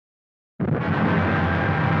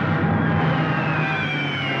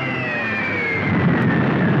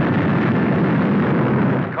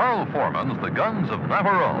Foreman's The Guns of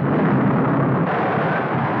Navarone.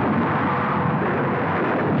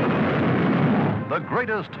 The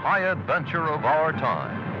greatest high adventure of our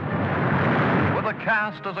time. With a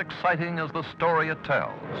cast as exciting as the story it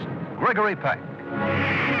tells. Gregory Peck,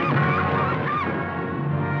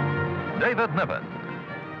 David Niven,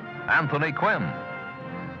 Anthony Quin,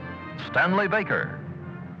 Stanley Baker,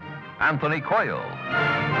 Anthony Quayle,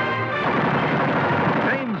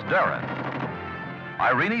 James Darren,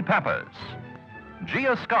 Irene Pappas,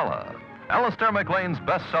 Gia Scala, Alistair MacLean's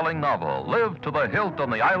best-selling novel, Live to the Hilt on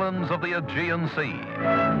the Islands of the Aegean Sea.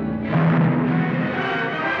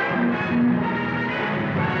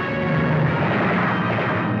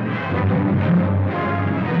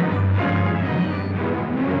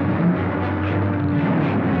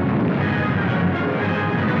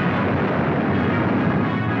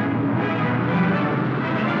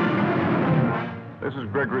 This is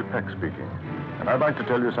Gregory Peck speaking, and I'd like to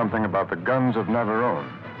tell you something about the Guns of Navarone,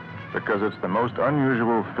 because it's the most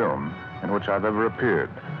unusual film in which I've ever appeared.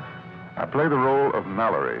 I play the role of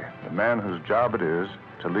Mallory, the man whose job it is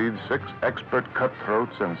to lead 6 expert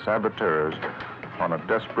cutthroats and saboteurs on a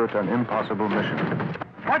desperate and impossible mission.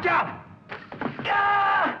 Watch out!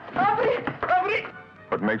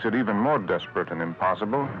 What makes it even more desperate and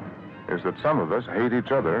impossible is that some of us hate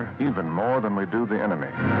each other even more than we do the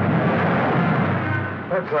enemy.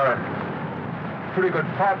 That's a pretty good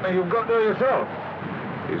partner you've got there yourself.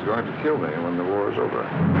 He's going to kill me when the war is over.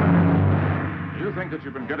 You think that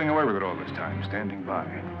you've been getting away with it all this time, standing by.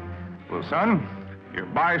 Well, son, your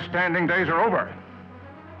bystanding days are over.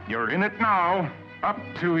 You're in it now, up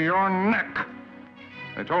to your neck.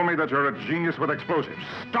 They told me that you're a genius with explosives.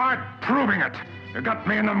 Start proving it. You got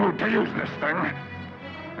me in the mood to use this thing.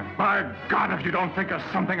 And by God, if you don't think of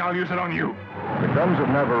something, I'll use it on you. The Guns of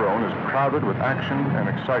Navarone is crowded with action and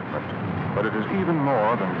excitement, but it is even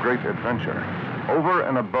more than great adventure. Over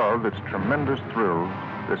and above its tremendous thrill,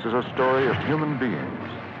 this is a story of human beings,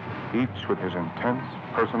 each with his intense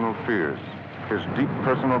personal fears, his deep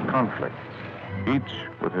personal conflicts, each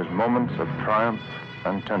with his moments of triumph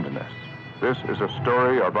and tenderness. This is a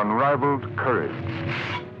story of unrivaled courage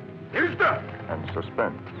and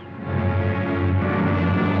suspense.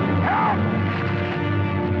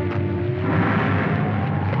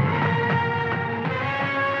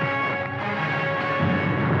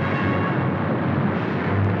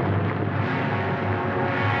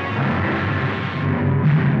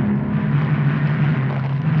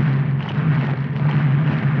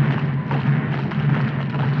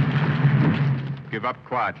 Give up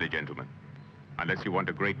quietly, gentlemen, unless you want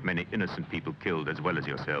a great many innocent people killed as well as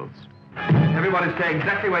yourselves. Everybody stay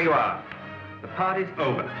exactly where you are. The party's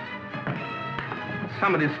over.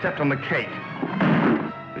 Somebody stepped on the cake,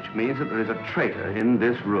 which means that there is a traitor in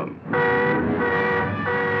this room.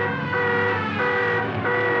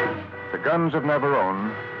 The Guns of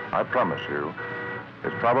Navarone, I promise you,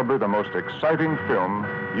 is probably the most exciting film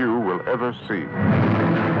you will ever see.